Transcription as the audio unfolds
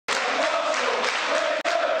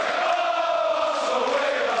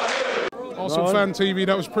Arsenal Fan TV,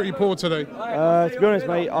 that was pretty poor today. To be honest,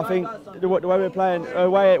 mate, I think the way we're playing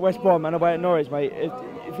away at West Brom and away at Norwich, mate, if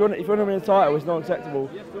you want to win the title, it's not acceptable.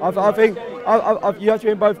 I think you have to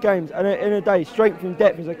win both games, and in a day, strength and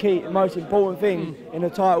depth is a key, most important thing in a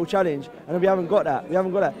title challenge, and we haven't got that.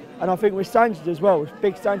 And I think with Sanchez as well, with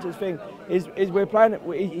big Sanchez thing, is we're playing.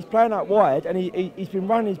 He's playing out wide, and he's been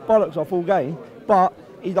running his bollocks off all game, but.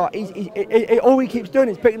 All he keeps doing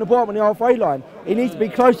is picking the ball up on the halfway line. He needs to be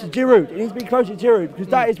close to Giroud. Because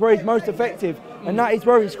that is where he's most effective, and that is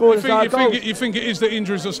where he scores our goals. You think it is the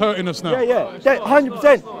injuries that's hurting us now? Yeah,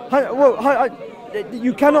 100%. Well,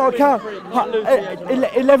 you cannot account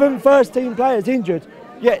 11 first-team players injured.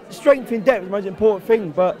 Yet strength in depth is the most important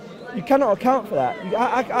thing, but you cannot account for that.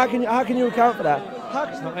 How can you account for that?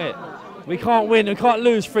 That's not it. We can't win. We can't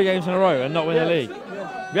lose 3 games in a row and not win the league.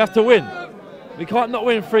 We have to win. We can't not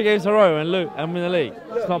win 3 games in a row and win the league.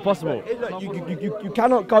 It's not possible. You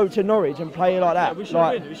cannot go to Norwich and play like that. We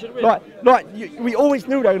should win. We always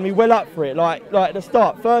knew they were going to be well up for it. Like at the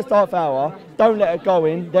start, first half hour, don't let it go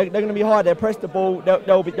in. They're going to be high. They'll press the ball.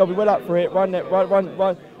 They'll be well up for it. Run.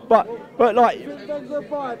 But like,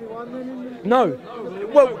 no.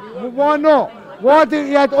 Well, why not? Why did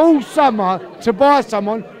he had all summer to buy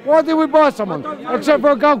someone? Why did we buy someone except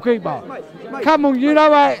for a goalkeeper? Come on, you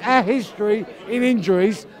know our history in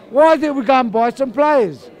injuries. Why did we go and buy some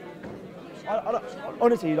players?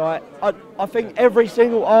 Honestly, like I think every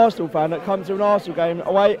single Arsenal fan that comes to an Arsenal game,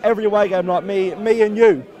 every away game, like me and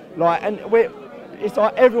you, like, and it's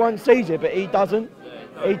like everyone sees it, but he doesn't.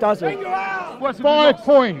 He doesn't. 5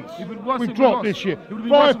 points we dropped this year.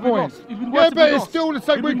 5 points. Yeah, but it's still the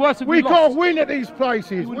same. We can't win at these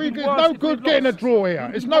places. It's no good getting a draw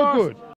here. It's no good.